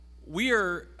We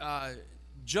are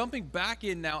jumping back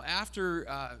in now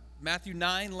after Matthew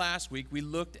 9 last week. We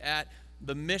looked at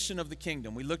the mission of the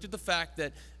kingdom. We looked at the fact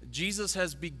that Jesus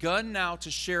has begun now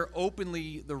to share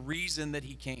openly the reason that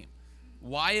he came,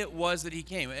 why it was that he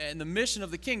came. And the mission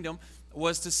of the kingdom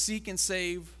was to seek and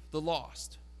save the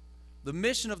lost. The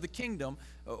mission of the kingdom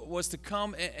was to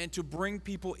come and to bring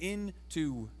people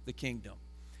into the kingdom.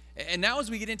 And now as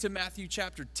we get into Matthew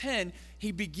chapter 10,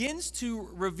 he begins to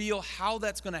reveal how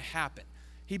that's going to happen.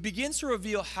 He begins to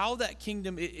reveal how that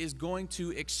kingdom is going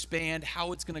to expand,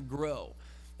 how it's going to grow.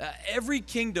 Every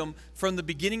kingdom from the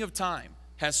beginning of time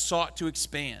has sought to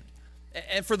expand.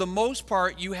 And for the most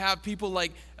part, you have people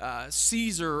like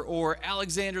Caesar or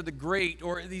Alexander the Great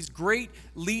or these great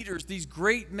leaders, these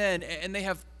great men, and they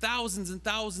have thousands and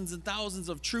thousands and thousands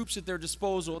of troops at their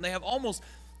disposal, and they have almost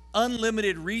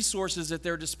unlimited resources at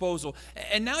their disposal.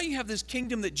 And now you have this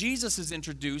kingdom that Jesus has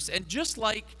introduced, and just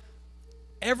like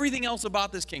everything else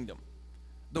about this kingdom,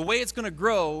 the way it's going to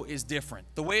grow is different.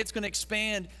 The way it's going to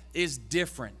expand is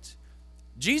different.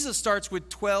 Jesus starts with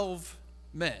 12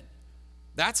 men.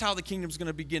 That's how the kingdom's going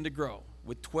to begin to grow,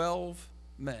 with 12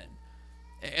 men.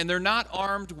 And they're not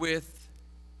armed with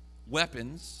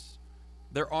weapons.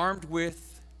 They're armed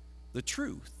with the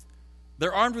truth.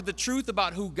 They're armed with the truth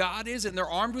about who God is, and they're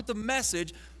armed with the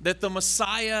message that the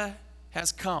Messiah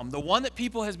has come. The one that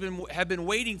people have been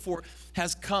waiting for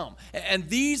has come. And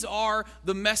these are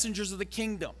the messengers of the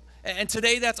kingdom. And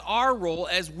today that's our role,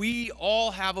 as we all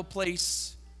have a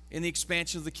place in the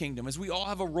expansion of the kingdom, as we all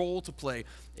have a role to play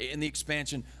in the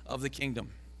expansion of the kingdom.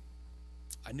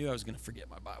 I knew I was going to forget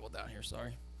my Bible down here,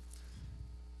 sorry.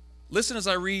 Listen as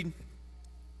I read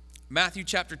Matthew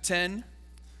chapter 10.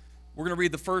 We're going to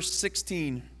read the first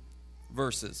 16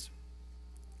 verses.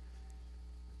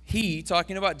 He,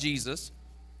 talking about Jesus,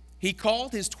 he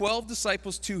called his 12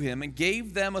 disciples to him and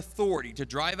gave them authority to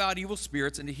drive out evil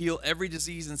spirits and to heal every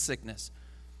disease and sickness.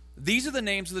 These are the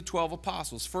names of the 12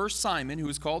 apostles. First, Simon, who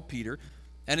is called Peter,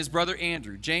 and his brother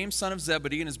Andrew, James, son of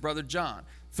Zebedee, and his brother John,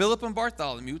 Philip and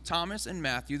Bartholomew, Thomas and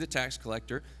Matthew, the tax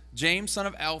collector, James, son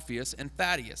of Alphaeus, and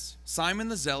Thaddeus, Simon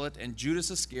the zealot, and Judas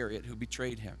Iscariot, who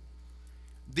betrayed him.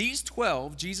 These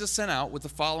 12 Jesus sent out with the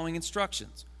following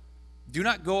instructions. Do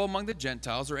not go among the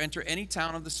Gentiles or enter any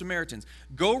town of the Samaritans.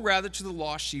 Go rather to the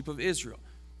lost sheep of Israel.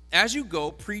 As you go,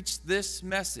 preach this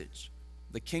message.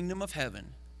 The kingdom of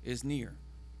heaven is near.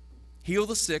 Heal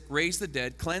the sick, raise the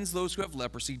dead, cleanse those who have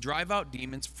leprosy, drive out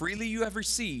demons. Freely you have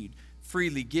received,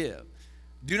 freely give.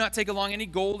 Do not take along any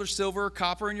gold or silver or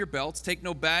copper in your belts. Take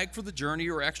no bag for the journey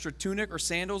or extra tunic or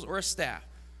sandals or a staff,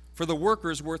 for the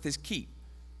worker is worth his keep.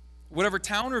 Whatever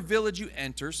town or village you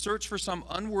enter, search for some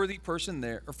worthy person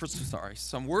there,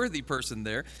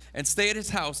 and stay at his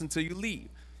house until you leave.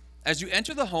 As you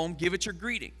enter the home, give it your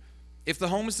greeting. If the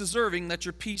home is deserving, let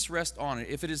your peace rest on it.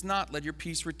 If it is not, let your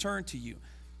peace return to you.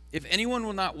 If anyone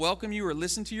will not welcome you or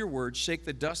listen to your words, shake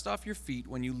the dust off your feet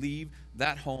when you leave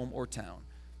that home or town.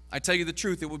 I tell you the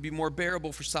truth, it would be more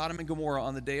bearable for Sodom and Gomorrah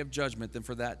on the day of judgment than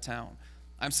for that town.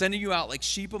 I'm sending you out like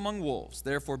sheep among wolves.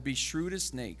 Therefore be shrewd as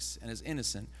snakes and as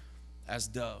innocent as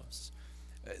doves.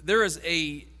 There's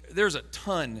a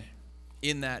ton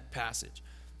in that passage,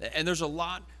 and there's a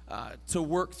lot to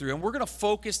work through, and we're going to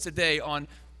focus today on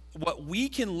what we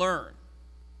can learn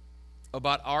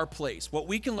about our place, what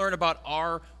we can learn about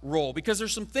our role, because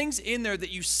there's some things in there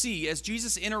that you see as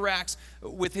Jesus interacts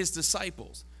with his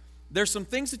disciples. There's some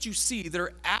things that you see that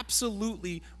are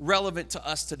absolutely relevant to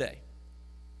us today,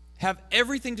 have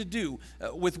everything to do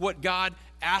with what God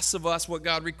asks of us, what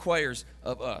God requires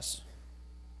of us.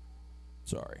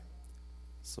 Sorry,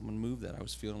 someone moved that. I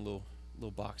was feeling a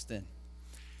little boxed in.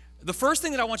 The first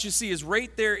thing that I want you to see is right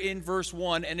there in verse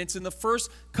 1, and it's in the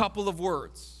first couple of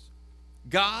words.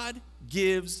 God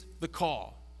gives the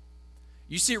call.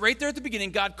 You see it right there at the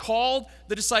beginning. God called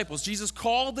the disciples. Jesus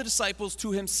called the disciples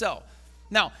to himself.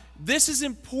 Now, this is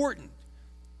important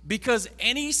because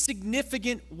any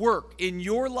significant work in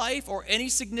your life or any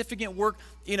significant work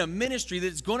in a ministry that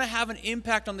is going to have an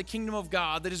impact on the kingdom of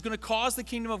God, that is going to cause the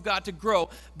kingdom of God to grow,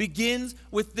 begins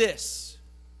with this.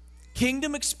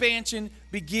 Kingdom expansion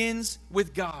begins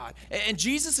with God. And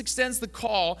Jesus extends the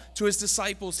call to his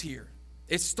disciples here.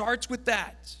 It starts with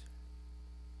that.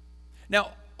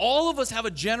 Now, all of us have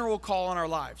a general call in our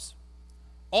lives.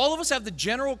 All of us have the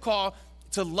general call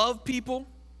to love people,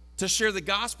 to share the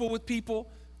gospel with people,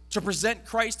 to present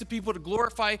Christ to people, to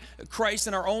glorify Christ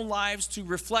in our own lives, to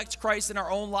reflect Christ in our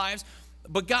own lives.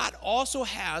 But God also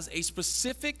has a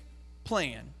specific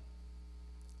plan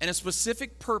and a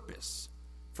specific purpose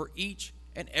for each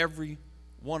and every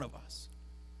one of us.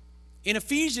 In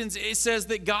Ephesians, it says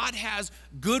that God has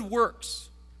good works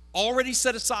already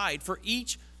set aside for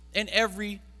each and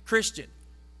every Christian.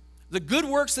 The good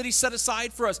works that he set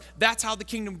aside for us, that's how the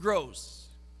kingdom grows.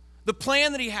 The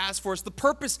plan that he has for us, the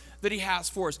purpose that he has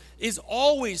for us, is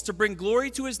always to bring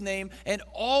glory to his name and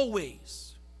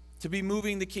always to be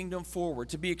moving the kingdom forward,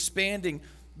 to be expanding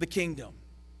the kingdom.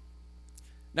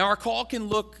 Now, our call can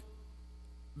look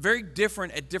very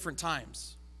different at different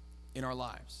times in our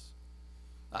lives.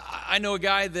 I know a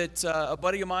guy a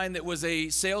buddy of mine that was a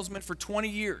salesman for 20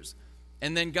 years.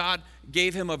 And then God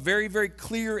gave him a very, very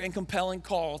clear and compelling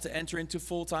call to enter into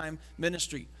full-time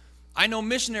ministry. I know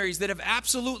missionaries that have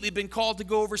absolutely been called to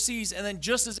go overseas and then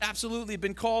just as absolutely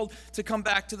been called to come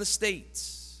back to the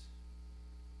States.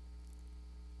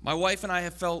 My wife and I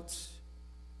have felt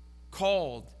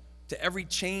called to every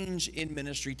change in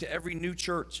ministry, to every new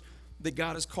church that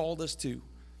God has called us to.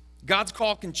 God's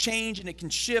call can change and it can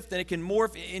shift and it can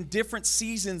morph in different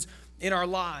seasons in our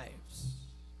lives.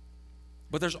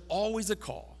 But there's always a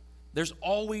call. There's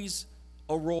always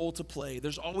a role to play.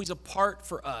 There's always a part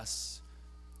for us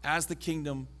as the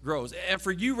kingdom grows. And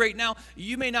for you right now,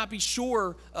 you may not be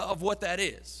sure of what that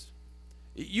is.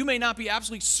 You may not be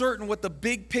absolutely certain what the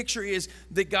big picture is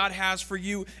that God has for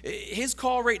you. His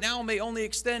call right now may only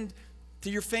extend to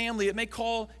your family. It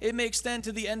may extend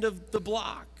to the end of the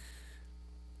block.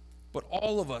 But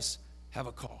all of us have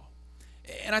a call.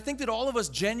 And I think that all of us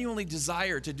genuinely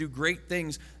desire to do great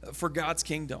things for God's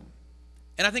kingdom.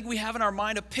 And I think we have in our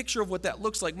mind a picture of what that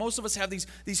looks like. Most of us have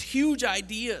these huge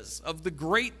ideas of the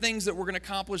great things that we're going to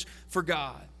accomplish for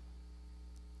God.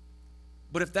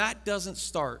 But if that doesn't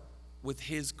start with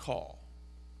his call,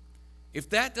 if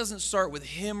that doesn't start with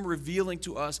him revealing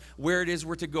to us where it is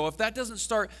we're to go, if that doesn't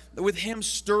start with him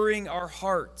stirring our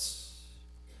hearts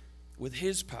with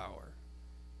his power,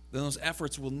 then those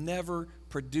efforts will never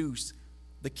produce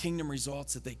the kingdom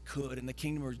results that they could and the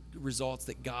kingdom results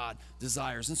that God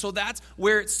desires. And so that's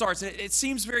where it starts. It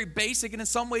seems very basic, and in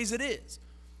some ways it is.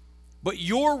 But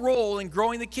your role in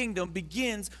growing the kingdom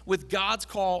begins with God's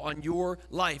call on your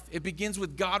life. It begins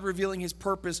with God revealing his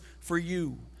purpose for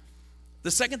you.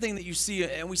 The second thing that you see,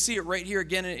 and we see it right here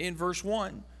again in verse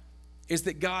 1, is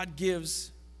that God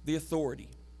gives the authority.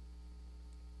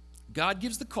 God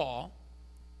gives the call,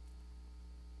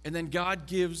 and then God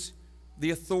gives the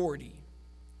authority.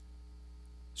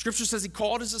 Scripture says he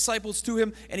called his disciples to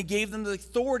him and he gave them the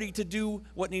authority to do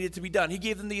what needed to be done. He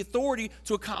gave them the authority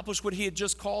to accomplish what he had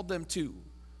just called them to.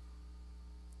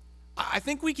 I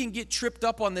think we can get tripped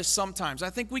up on this sometimes. I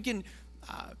think we can,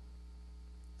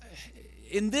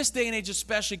 in this day and age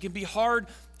especially, it can be hard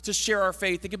to share our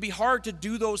faith. It can be hard to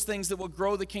do those things that will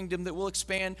grow the kingdom, that will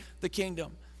expand the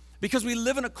kingdom. Because we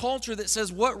live in a culture that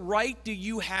says, what right do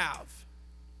you have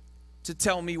to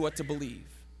tell me what to believe?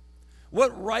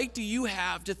 What right do you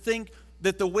have to think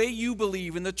that the way you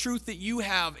believe and the truth that you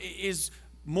have is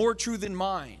more true than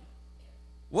mine?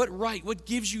 What right? What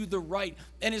gives you the right?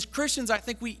 And as Christians, I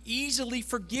think we easily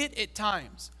forget at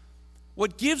times.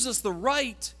 What gives us the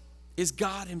right is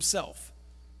God himself.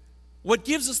 What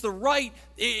gives us the right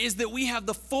is that we have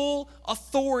the full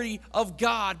authority of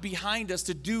God behind us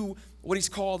to do what he's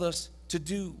called us to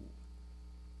do.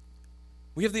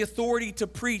 We have the authority to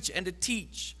preach and to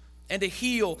teach and to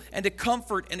heal, and to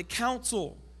comfort, and to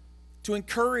counsel, to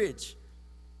encourage.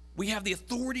 We have the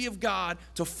authority of God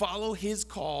to follow his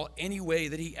call any way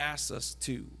that he asks us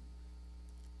to.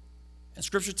 And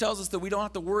Scripture tells us that we don't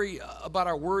have to worry about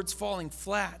our words falling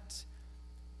flat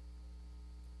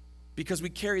because we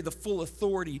carry the full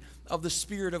authority of the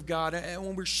Spirit of God. And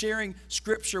when we're sharing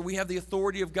Scripture, we have the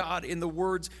authority of God in the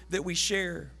words that we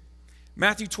share.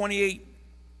 Matthew 28,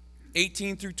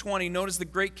 18 through 20, notice the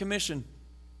Great Commission.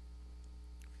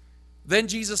 Then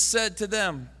Jesus said to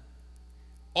them,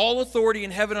 all authority in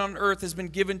heaven and on earth has been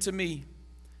given to me.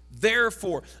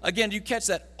 Therefore, again, do you catch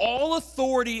that? All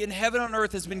authority in heaven and on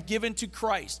earth has been given to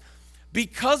Christ.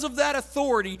 Because of that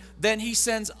authority, then he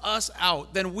sends us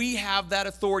out. Then we have that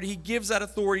authority. He gives that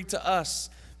authority to us.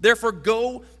 Therefore,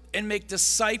 go and make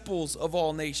disciples of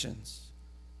all nations,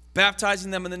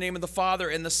 baptizing them in the name of the Father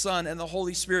and the Son and the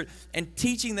Holy Spirit, and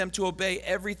teaching them to obey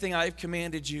everything I have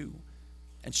commanded you.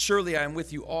 And surely I am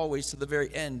with you always to the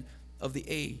very end of the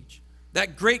age.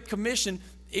 That Great Commission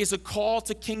is a call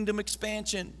to kingdom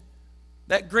expansion.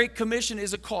 That Great Commission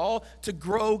is a call to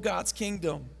grow God's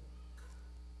kingdom.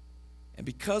 And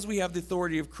because we have the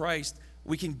authority of Christ,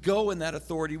 we can go in that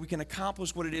authority. We can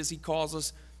accomplish what it is he calls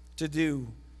us to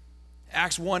do.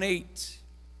 Acts 1:8.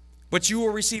 But you will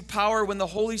receive power when the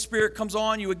Holy Spirit comes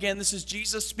on you. Again, this is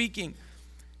Jesus speaking.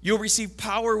 You'll receive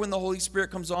power when the Holy Spirit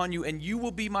comes on you, and you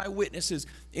will be my witnesses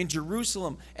in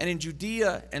Jerusalem and in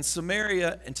Judea and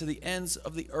Samaria and to the ends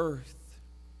of the earth.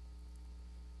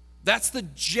 That's the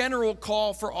general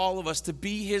call for all of us, to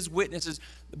be his witnesses.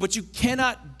 But you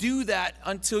cannot do that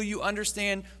until you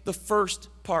understand the first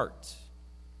part,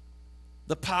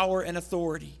 the power and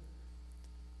authority.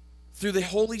 Through the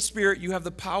Holy Spirit, you have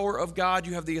the power of God,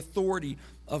 you have the authority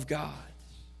of God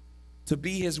to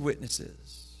be his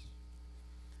witnesses.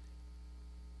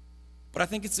 But I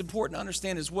think it's important to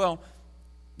understand as well,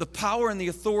 the power and the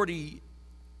authority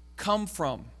come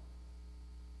from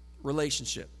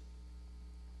relationship.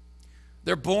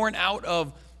 They're born out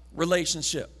of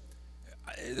relationship.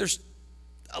 There's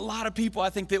a lot of people, I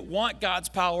think, that want God's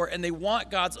power and they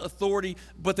want God's authority,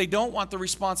 but they don't want the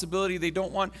responsibility. They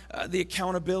don't want the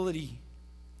accountability.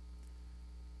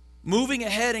 Moving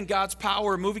ahead in God's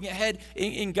power, moving ahead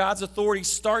in God's authority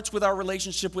starts with our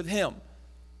relationship with him.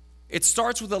 It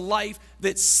starts with a life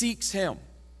that seeks him.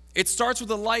 It starts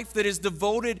with a life that is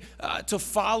devoted to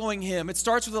following him. It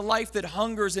starts with a life that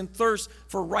hungers and thirsts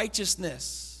for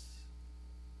righteousness.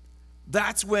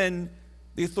 That's when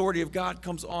the authority of God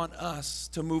comes on us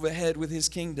to move ahead with his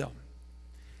kingdom.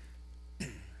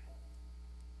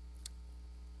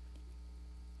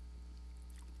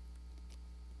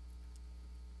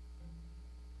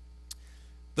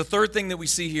 The third thing that we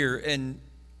see here, and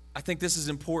I think this is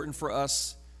important for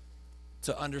us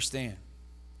to understand,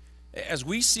 as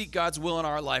we seek God's will in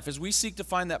our life, as we seek to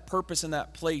find that purpose in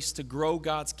that place to grow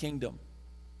God's kingdom,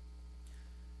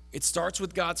 it starts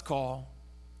with God's call.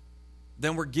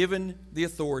 Then we're given the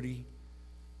authority,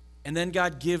 and then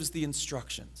God gives the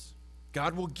instructions.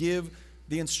 God will give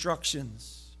the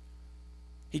instructions.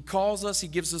 He calls us, he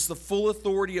gives us the full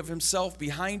authority of himself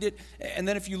behind it. And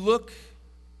then if you look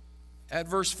at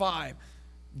verse 5,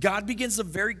 God begins to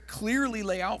very clearly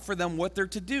lay out for them what they're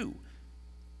to do.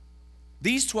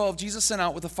 These 12 Jesus sent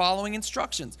out with the following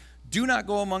instructions. Do not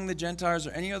go among the Gentiles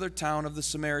or any other town of the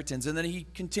Samaritans. And then he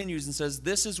continues and says,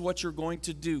 this is what you're going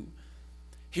to do.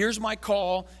 Here's my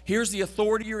call. Here's the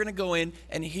authority you're going to go in.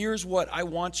 And here's what I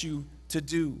want you to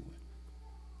do.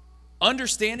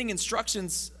 Understanding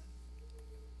instructions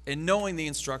and knowing the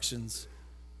instructions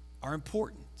are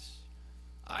important.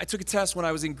 I took a test when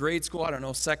I was in grade school. I don't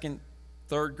know, second,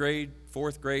 third grade,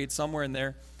 fourth grade, somewhere in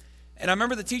there. And I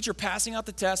remember the teacher passing out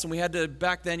the test, and we had to,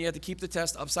 back then, you had to keep the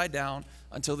test upside down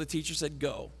until the teacher said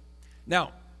go.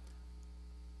 Now,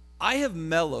 I have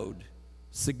mellowed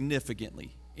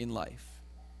significantly in life.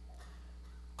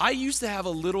 I used to have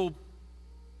a little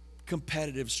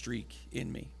competitive streak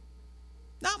in me.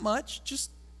 Not much,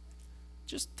 just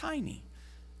tiny.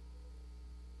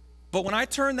 But when I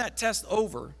turned that test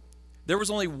over, there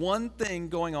was only one thing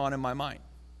going on in my mind.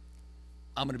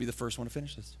 I'm going to be the first one to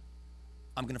finish this.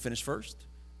 I'm going to finish first.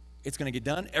 It's going to get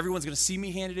done. Everyone's going to see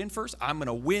me hand it in first. I'm going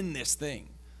to win this thing.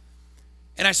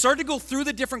 And I started to go through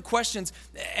the different questions,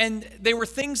 and they were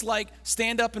things like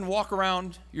stand up and walk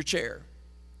around your chair.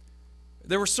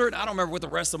 There were certain, I don't remember what the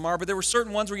rest of them are, but there were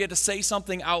certain ones where you had to say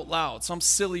something out loud, some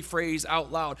silly phrase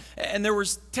out loud. And there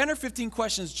was 10 or 15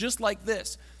 questions just like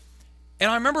this. And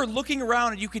I remember looking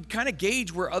around, and you could kind of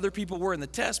gauge where other people were in the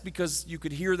test because you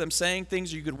could hear them saying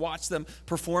things, or you could watch them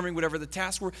performing whatever the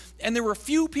tasks were. And there were a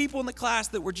few people in the class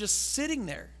that were just sitting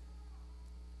there.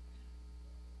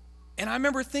 And I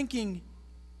remember thinking,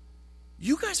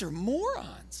 you guys are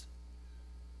morons.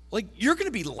 Like, you're going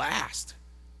to be last.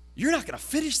 You're not going to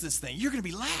finish this thing. You're going to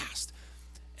be last.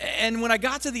 And when I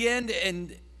got to the end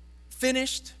and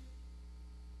finished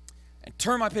and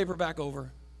turned my paper back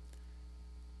over,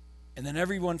 and then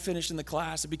everyone finished in the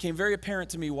class, it became very apparent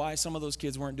to me why some of those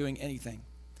kids weren't doing anything.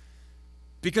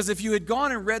 Because if you had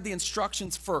gone and read the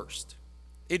instructions first,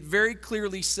 it very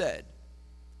clearly said,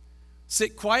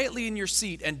 sit quietly in your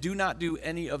seat and do not do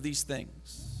any of these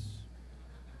things.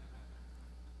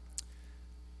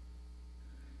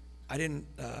 I didn't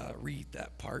read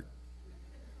that part.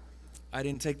 I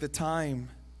didn't take the time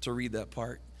to read that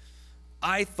part.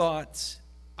 I thought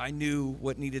I knew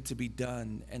what needed to be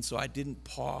done, and so I didn't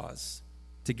pause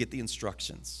to get the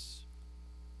instructions.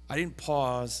 I didn't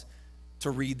pause to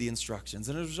read the instructions,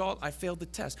 and as a result, I failed the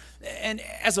test. And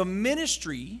as a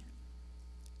ministry,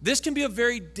 this can be a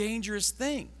very dangerous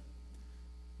thing,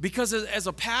 because as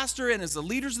a pastor and as the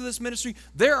leaders of this ministry,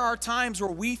 there are times where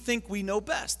we think we know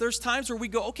best. There's times where we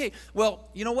go, okay, well,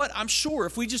 you know what? I'm sure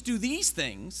if we just do these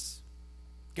things,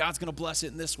 God's going to bless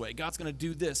it in this way. God's going to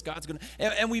do this. God's going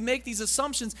to, and we make these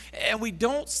assumptions, and we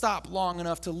don't stop long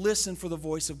enough to listen for the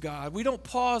voice of God. We don't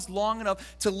pause long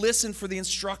enough to listen for the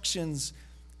instructions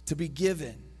to be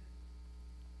given.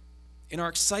 In our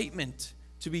excitement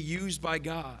to be used by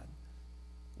God,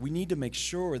 we need to make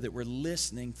sure that we're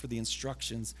listening for the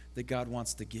instructions that God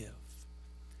wants to give.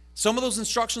 Some of those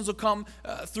instructions will come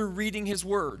through reading His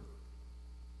Word.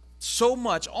 So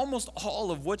much, almost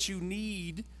all of what you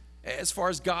need as far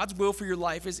as God's will for your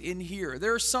life is in here.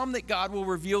 There are some that God will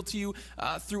reveal to you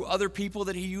through other people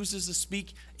that he uses to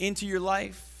speak into your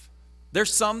life.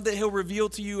 There's some that he'll reveal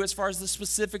to you as far as the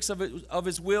specifics of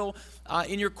his will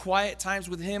in your quiet times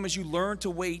with him as you learn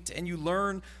to wait and you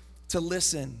learn to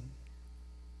listen.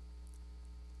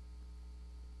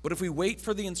 But if we wait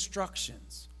for the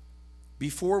instructions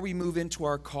before we move into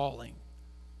our calling,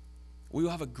 we will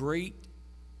have a great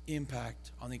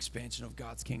impact on the expansion of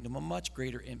God's kingdom, a much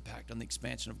greater impact on the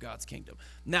expansion of God's kingdom.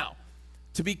 Now,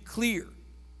 to be clear,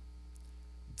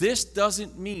 this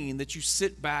doesn't mean that you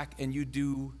sit back and you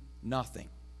do nothing.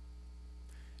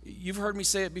 You've heard me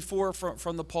say it before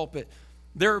from the pulpit.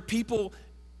 There are people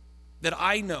that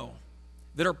I know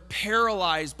that are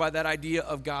paralyzed by that idea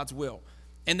of God's will.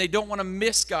 And they don't want to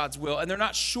miss God's will. And they're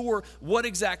not sure what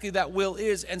exactly that will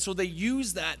is. And so they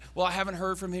use that, well, I haven't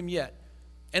heard from him yet.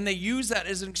 And they use that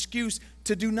as an excuse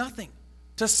to do nothing,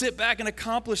 to sit back and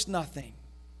accomplish nothing.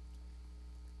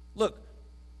 Look,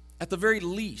 at the very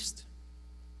least,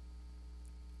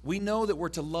 we know that we're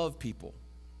to love people.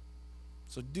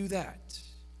 So do that.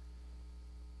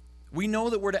 We know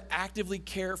that we're to actively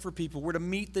care for people. We're to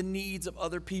meet the needs of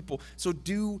other people. So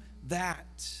do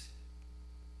that.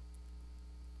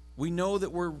 We know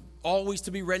that we're always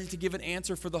to be ready to give an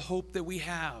answer for the hope that we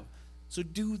have. So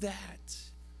do that.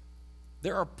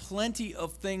 There are plenty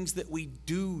of things that we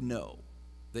do know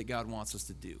that God wants us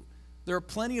to do. There are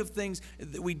plenty of things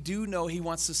that we do know he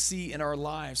wants to see in our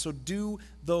lives. So do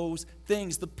those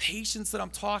things. The patience that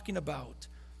I'm talking about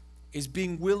is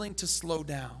being willing to slow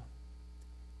down,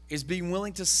 is being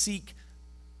willing to seek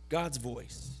God's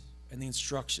voice and the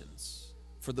instructions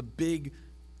for the big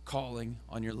calling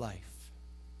on your life.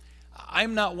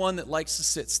 I'm not one that likes to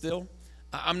sit still.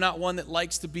 I'm not one that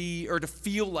likes to be or to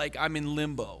feel like I'm in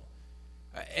limbo.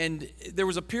 And there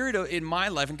was a period in my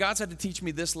life, and God's had to teach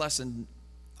me this lesson,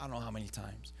 I don't know how many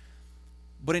times.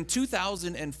 But in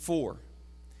 2004,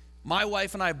 my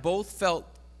wife and I both felt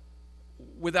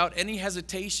without any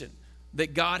hesitation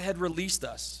that God had released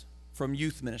us from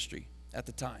youth ministry at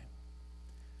the time.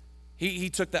 He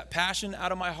took that passion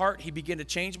out of my heart. He began to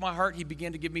change my heart. He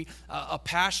began to give me a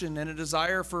passion and a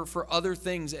desire for other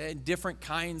things and different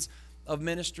kinds of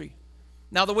ministry.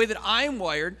 Now, the way that I'm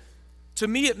wired, to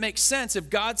me it makes sense.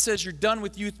 If God says you're done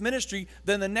with youth ministry,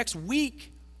 then the next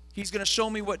week he's going to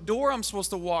show me what door I'm supposed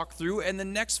to walk through, and the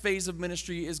next phase of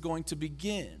ministry is going to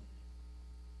begin.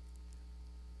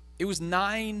 It was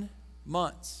 9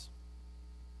 months.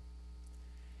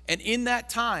 And in that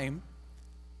time,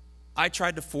 I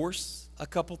tried to force a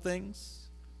couple things.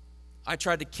 I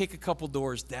tried to kick a couple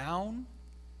doors down.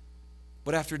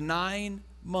 But after 9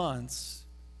 months,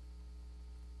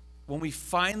 when we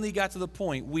finally got to the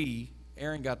point,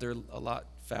 Aaron got there a lot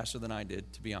faster than I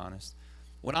did, to be honest.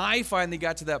 When I finally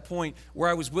got to that point where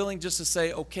I was willing just to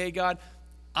say, okay, God,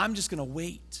 I'm just going to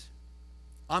wait.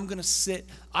 I'm going to sit.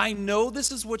 I know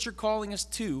this is what you're calling us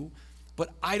to, but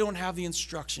I don't have the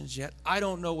instructions yet. I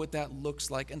don't know what that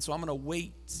looks like, and so I'm going to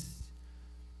wait.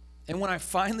 And when I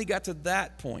finally got to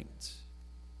that point,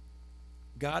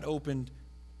 God opened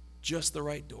just the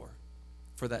right door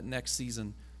for that next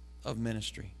season of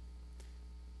ministry.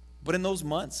 But in those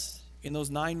months, in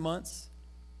those 9 months,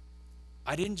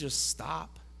 I didn't just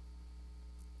stop.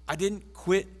 I didn't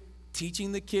quit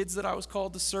teaching the kids that I was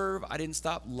called to serve. I didn't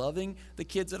stop loving the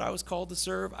kids that I was called to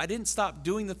serve. I didn't stop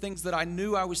doing the things that I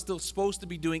knew I was still supposed to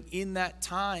be doing in that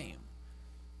time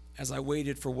as I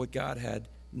waited for what God had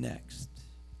next.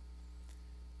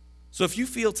 So if you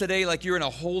feel today like you're in a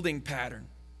holding pattern,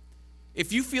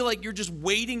 if you feel like you're just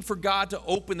waiting for God to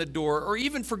open the door, or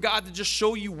even for God to just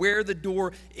show you where the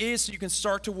door is so you can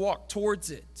start to walk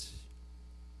towards it,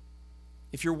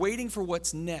 if you're waiting for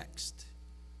what's next,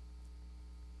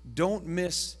 don't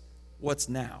miss what's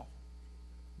now.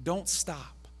 Don't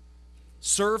stop.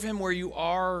 Serve him where you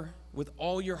are with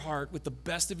all your heart, with the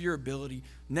best of your ability.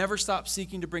 Never stop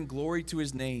seeking to bring glory to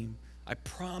his name. I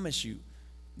promise you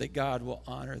that God will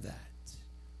honor that.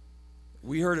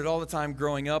 We heard it all the time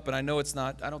growing up, and I know it's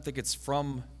not, I don't think it's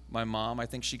from my mom. I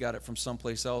think she got it from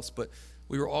someplace else, but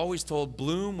we were always told,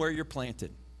 bloom where you're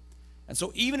planted. And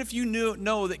so even if you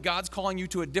know that God's calling you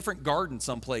to a different garden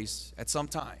someplace at some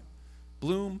time,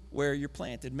 bloom where you're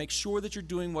planted. Make sure that you're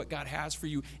doing what God has for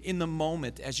you in the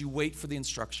moment as you wait for the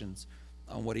instructions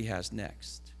on what he has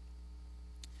next.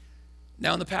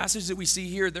 Now, in the passage that we see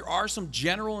here, there are some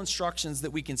general instructions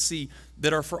that we can see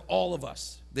that are for all of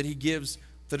us, that he gives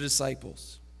the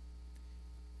disciples.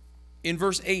 In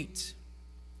verse 8,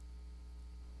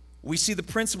 we see the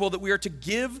principle that we are to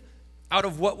give out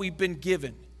of what we've been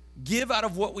given. Give out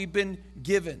of what we've been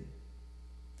given.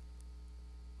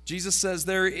 Jesus says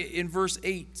there in verse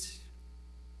 8,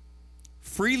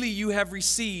 freely you have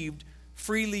received,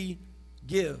 freely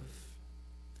give.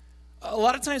 A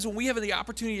lot of times when we have the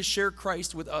opportunity to share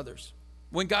Christ with others,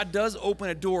 when God does open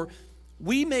a door,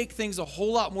 we make things a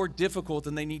whole lot more difficult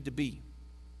than they need to be.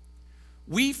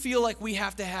 We feel like we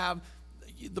have to have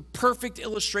the perfect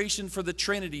illustration for the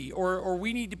Trinity, or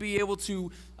we need to be able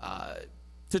to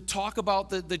talk about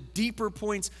the deeper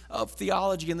points of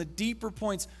theology and the deeper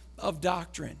points of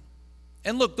doctrine.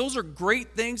 And look, those are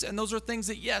great things, and those are things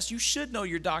that, yes, you should know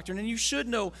your doctrine and you should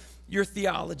know your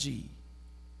theology.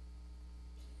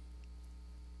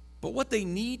 But what they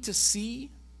need to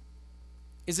see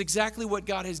is exactly what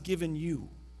God has given you.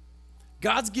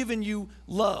 God's given you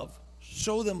love.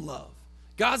 Show them love.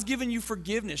 God's given you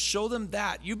forgiveness. Show them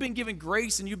that. You've been given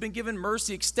grace and you've been given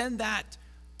mercy. Extend that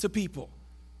to people.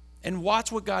 And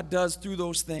watch what God does through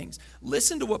those things.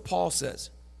 Listen to what Paul says.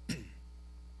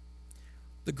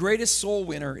 The greatest soul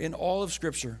winner in all of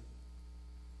Scripture.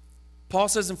 Paul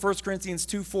says in 1 Corinthians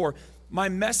 2:4, my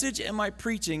message and my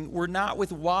preaching were not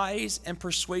with wise and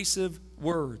persuasive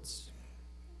words,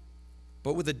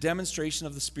 but with a demonstration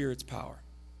of the Spirit's power.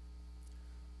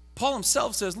 Paul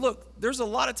himself says, look, there's a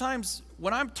lot of times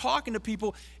when I'm talking to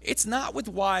people, it's not with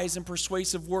wise and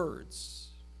persuasive words,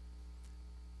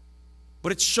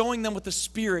 but it's showing them what the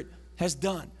Spirit has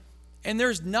done. And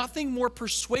there's nothing more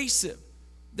persuasive,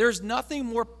 there's nothing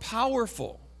more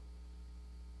powerful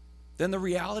than the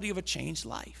reality of a changed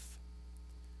life.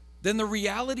 Than the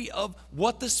reality of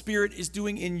what the Spirit is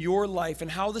doing in your life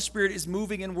and how the Spirit is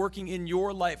moving and working in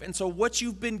your life. And so what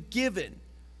you've been given,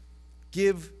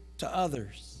 give to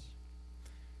others.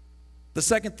 The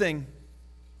second thing,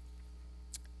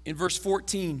 in verse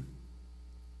 14,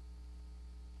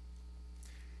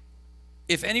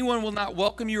 if anyone will not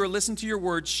welcome you or listen to your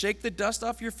words, shake the dust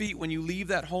off your feet when you leave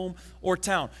that home or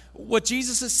town. What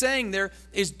Jesus is saying there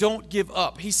is don't give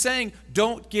up. He's saying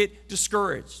don't get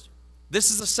discouraged. This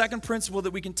is the second principle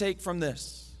that we can take from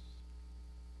this.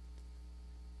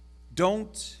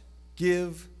 Don't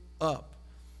give up.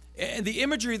 And the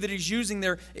imagery that he's using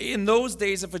there, in those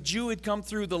days, if a Jew had come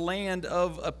through the land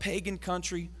of a pagan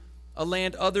country, a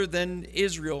land other than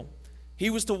Israel, he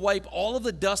was to wipe all of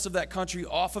the dust of that country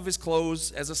off of his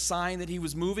clothes as a sign that he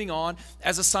was moving on,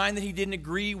 as a sign that he didn't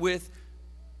agree with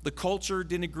the culture,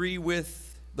 didn't agree with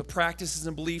the practices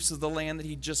and beliefs of the land that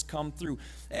he'd just come through.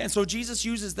 And so Jesus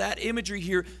uses that imagery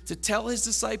here to tell his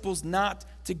disciples not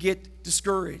to get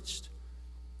discouraged.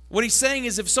 What he's saying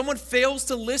is if someone fails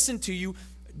to listen to you,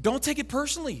 don't take it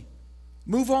personally.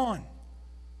 Move on.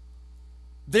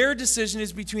 Their decision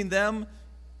is between them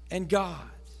and God.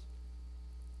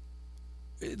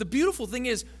 The beautiful thing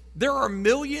is there are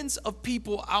millions of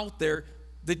people out there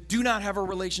that do not have a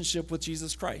relationship with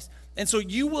Jesus Christ. And so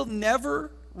you will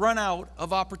never run out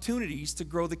of opportunities to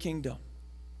grow the kingdom.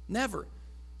 Never.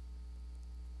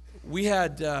 We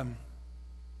had a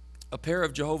pair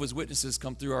of Jehovah's Witnesses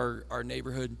come through our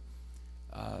neighborhood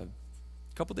a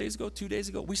couple days ago, 2 days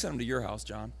ago. We sent them to your house,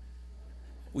 John.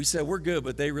 We said, we're good,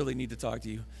 but they really need to talk to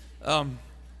you.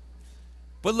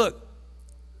 But look,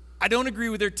 I don't agree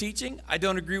with their teaching. I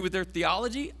don't agree with their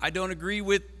theology. I don't agree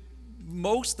with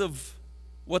most of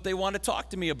what they want to talk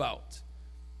to me about.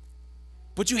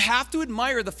 But you have to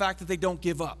admire the fact that they don't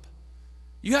give up.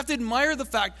 You have to admire the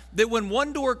fact that when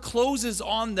one door closes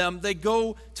on them, they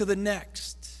go to the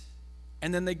next.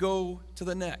 And then they go to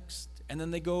the next. And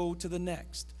then they go to the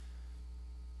next.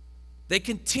 They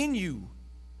continue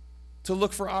to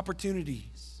look for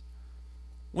opportunities.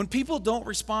 When people don't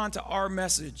respond to our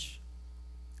message,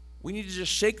 we need to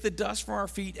just shake the dust from our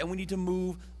feet and we need to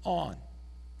move on.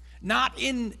 Not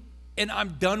in an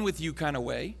I'm done with you kind of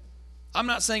way. I'm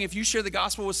not saying if you share the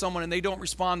gospel with someone and they don't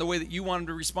respond the way that you want them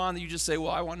to respond, that you just say,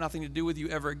 well, I want nothing to do with you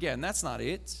ever again. That's not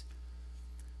it.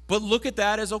 But look at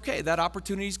that as, okay, that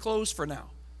opportunity is closed for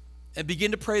now. And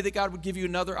begin to pray that God would give you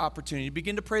another opportunity.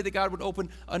 Begin to pray that God would open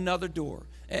another door.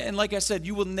 And like I said,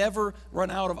 you will never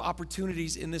run out of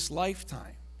opportunities in this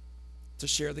lifetime to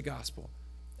share the gospel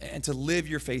and to live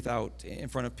your faith out in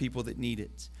front of people that need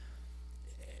it.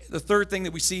 The third thing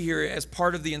that we see here as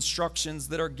part of the instructions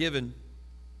that are given,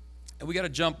 and we got to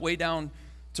jump way down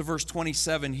to verse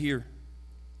 27 here.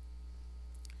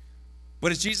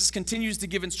 But as Jesus continues to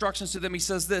give instructions to them, he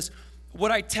says this,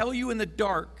 what I tell you in the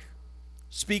dark,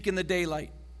 speak in the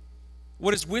daylight.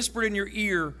 What is whispered in your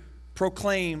ear,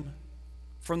 proclaim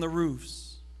from the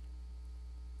roofs.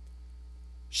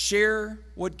 Share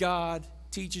what God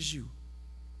teaches you.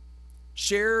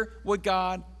 Share what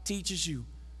God teaches you.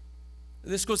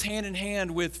 This goes hand in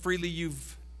hand with freely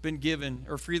you've been given,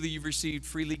 or freely you've received,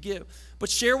 freely give. But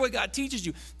share what God teaches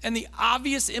you. And the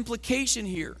obvious implication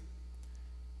here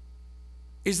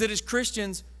is that as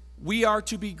Christians, we are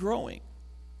to be growing.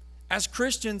 As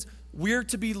Christians, we're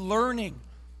to be learning.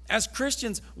 As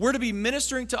Christians, we're to be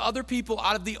ministering to other people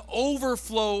out of the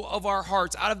overflow of our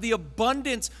hearts, out of the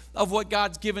abundance of what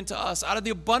God's given to us, out of the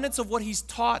abundance of what He's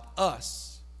taught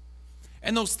us.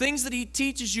 And those things that He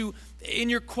teaches you in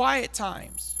your quiet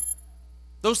times,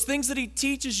 those things that He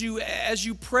teaches you as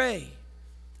you pray,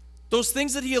 those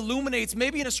things that He illuminates,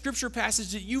 maybe in a scripture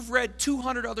passage that you've read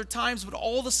 200 other times, but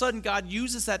all of a sudden God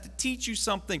uses that to teach you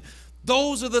something.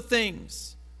 Those are the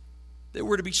things that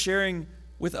we're to be sharing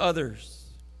with others.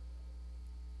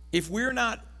 If we're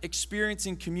not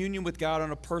experiencing communion with God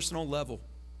on a personal level,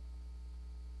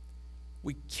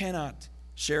 we cannot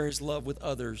share His love with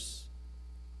others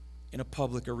in a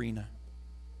public arena.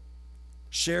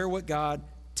 Share what God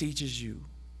teaches you.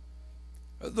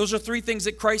 Those are three things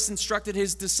that Christ instructed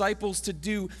His disciples to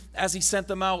do as He sent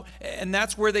them out. And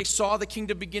that's where they saw the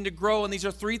kingdom begin to grow. And these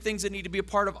are three things that need to be a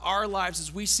part of our lives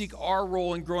as we seek our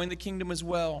role in growing the kingdom as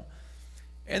well.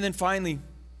 And then finally,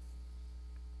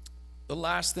 the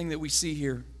last thing that we see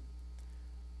here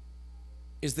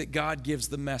is that God gives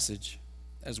the message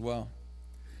as well.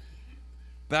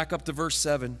 Back up to verse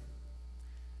 7.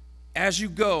 As you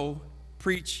go,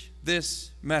 preach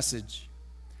this message.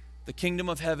 The kingdom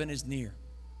of heaven is near.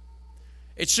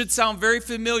 It should sound very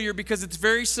familiar because it's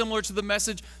very similar to the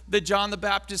message that John the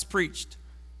Baptist preached.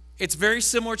 It's very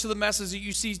similar to the message that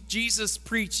you see Jesus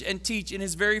preach and teach in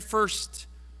His very first,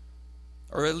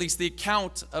 or at least the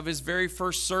account of His very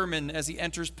first sermon as He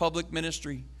enters public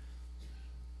ministry.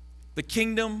 The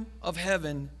kingdom of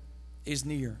heaven is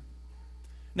near.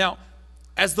 Now,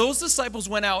 as those disciples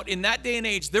went out in that day and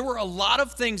age, there were a lot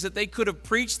of things that they could have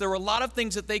preached. There were a lot of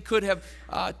things that they could have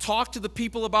talked to the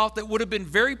people about that would have been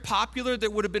very popular,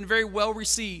 that would have been very well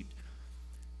received.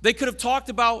 They could have talked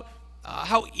about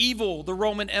how evil the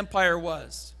Roman Empire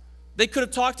was. They could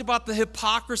have talked about the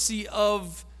hypocrisy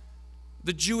of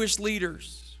the Jewish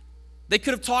leaders. They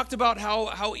could have talked about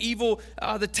how evil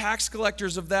the tax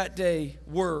collectors of that day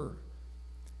were.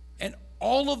 And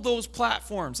all of those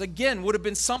platforms, again, would have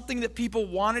been something that people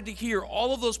wanted to hear.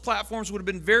 All of those platforms would have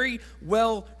been very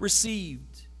well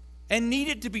received and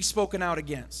needed to be spoken out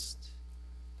against.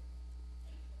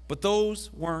 But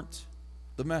those weren't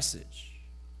the message.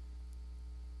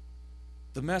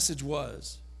 The message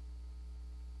was,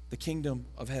 the kingdom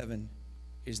of heaven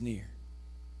is near.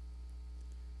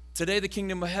 Today, the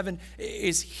kingdom of heaven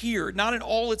is here. Not in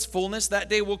all its fullness, that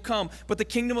day will come, but the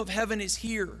kingdom of heaven is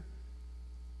here.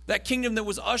 That kingdom that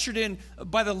was ushered in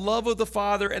by the love of the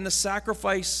Father and the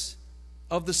sacrifice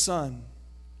of the Son.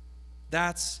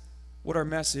 That's what our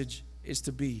message is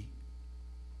to be.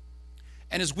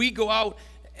 And as we go out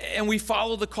and we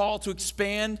follow the call to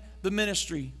expand the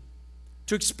ministry,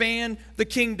 to expand the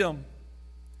kingdom,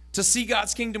 to see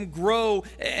God's kingdom grow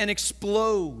and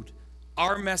explode,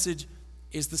 our message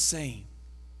is the same.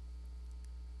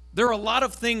 There are a lot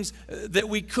of things that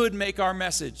we could make our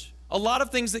message. A lot of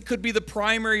things that could be the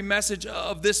primary message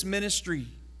of this ministry.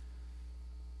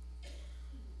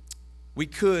 We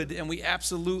could, and we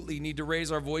absolutely need to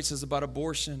raise our voices about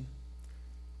abortion.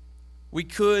 We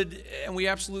could, and we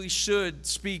absolutely should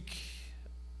speak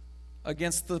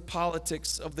against the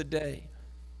politics of the day,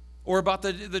 or about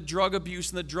the drug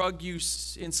abuse and the drug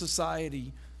use in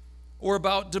society, or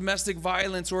about domestic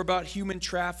violence, or about human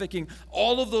trafficking.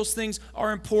 All of those things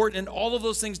are important, and all of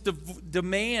those things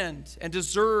demand and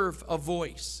deserve a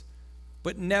voice,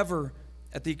 but never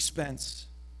at the expense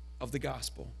of the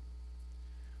gospel.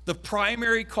 The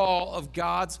primary call of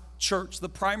God's church, the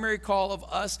primary call of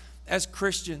us as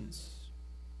Christians,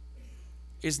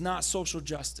 is not social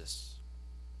justice.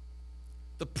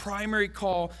 The primary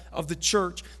call of the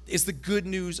church is the good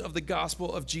news of the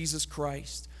gospel of Jesus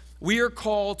Christ. We are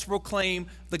called to proclaim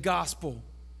the gospel.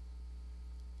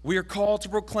 We are called to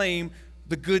proclaim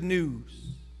the good news,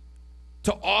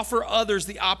 to offer others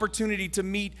the opportunity to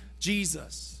meet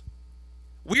Jesus.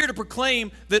 We are to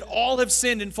proclaim that all have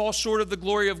sinned and fall short of the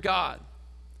glory of God.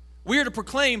 We are to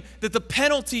proclaim that the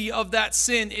penalty of that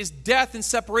sin is death and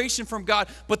separation from God,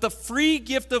 but the free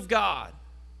gift of God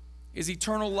is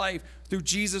eternal life through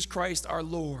Jesus Christ our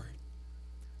Lord.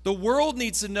 The world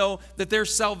needs to know that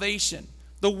there's salvation.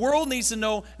 The world needs to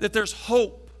know that there's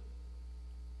hope,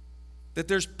 that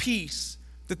there's peace,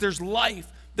 that there's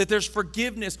life, that there's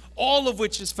forgiveness, all of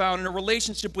which is found in a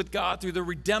relationship with God through the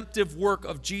redemptive work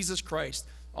of Jesus Christ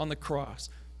on the cross.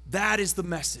 That is the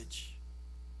message.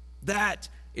 That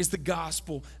is the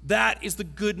gospel. That is the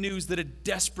good news that a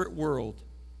desperate world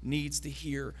needs to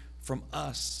hear from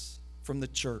us from the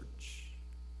church.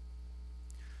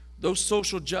 Those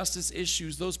social justice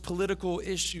issues, those political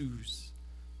issues,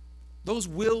 those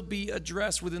will be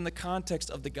addressed within the context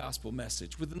of the gospel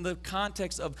message, within the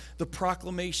context of the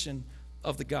proclamation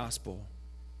of the gospel.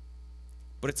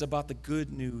 But it's about the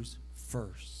good news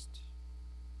first.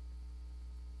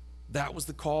 That was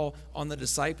the call on the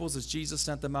disciples as Jesus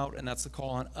sent them out, and that's the call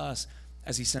on us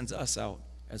as he sends us out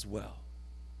as well.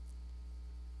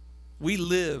 We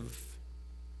live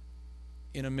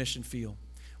in a mission field.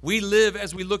 We live,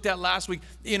 as we looked at last week,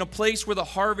 in a place where the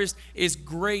harvest is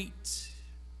great,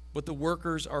 but the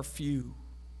workers are few.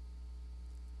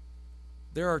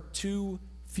 There are too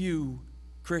few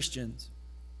Christians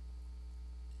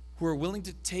who are willing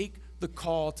to take the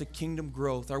call to kingdom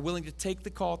growth, are willing to take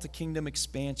the call to kingdom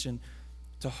expansion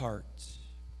to heart.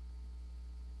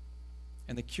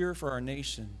 And the cure for our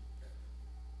nation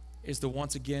is to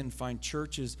once again find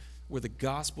churches where the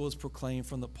gospel is proclaimed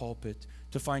from the pulpit,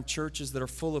 to find churches that are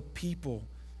full of people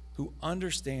who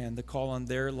understand the call on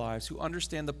their lives, who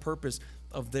understand the purpose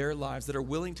of their lives, that are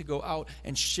willing to go out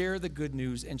and share the good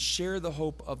news and share the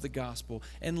hope of the gospel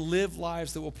and live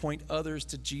lives that will point others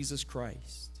to Jesus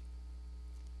Christ.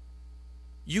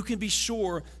 You can be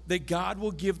sure that God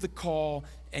will give the call,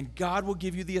 and God will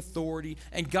give you the authority,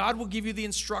 and God will give you the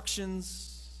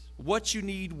instructions, what you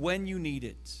need when you need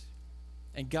it.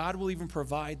 And God will even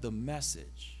provide the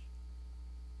message.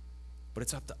 But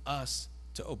it's up to us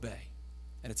to obey,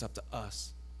 and it's up to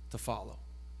us to follow.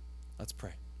 Let's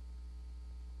pray.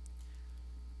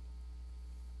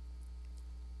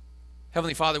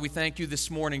 Heavenly Father, we thank you this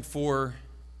morning for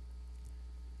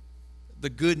the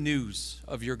good news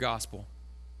of your gospel.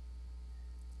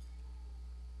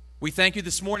 We thank you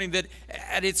this morning that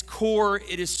at its core,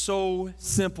 it is so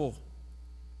simple.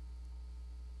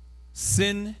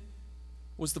 Sin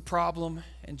was the problem,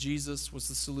 and Jesus was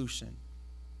the solution.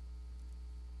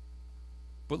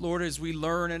 But Lord, as we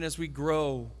learn and as we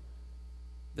grow,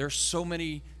 there are so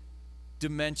many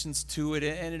dimensions to it,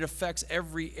 and it affects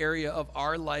every area of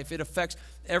our life. It affects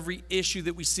every issue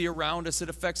that we see around us. It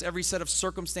affects every set of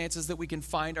circumstances that we can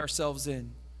find ourselves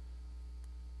in.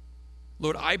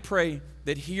 Lord, I pray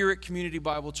that here at Community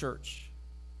Bible Church,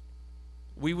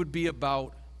 we would be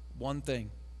about one thing.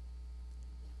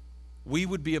 We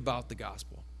would be about the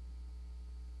gospel.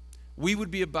 We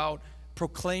would be about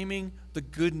proclaiming the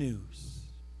good news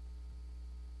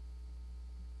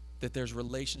that there's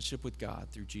relationship with God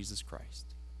through Jesus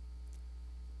Christ.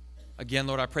 Again,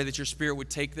 Lord, I pray that your Spirit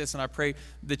would take this, and I pray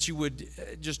that you would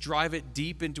just drive it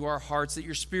deep into our hearts, that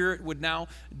your Spirit would now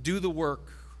do the work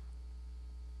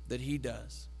that he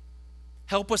does.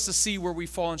 Help us to see where we've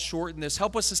fallen short in this.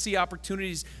 Help us to see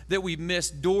opportunities that we've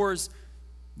missed, doors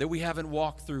that we haven't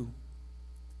walked through.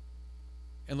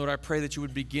 And Lord, I pray that you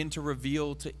would begin to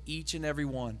reveal to each and every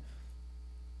one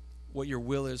what your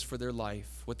will is for their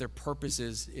life, what their purpose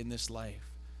is in this life.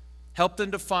 Help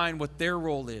them to find what their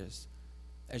role is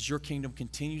as your kingdom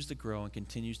continues to grow and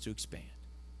continues to expand.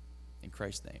 In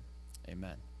Christ's name,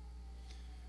 amen.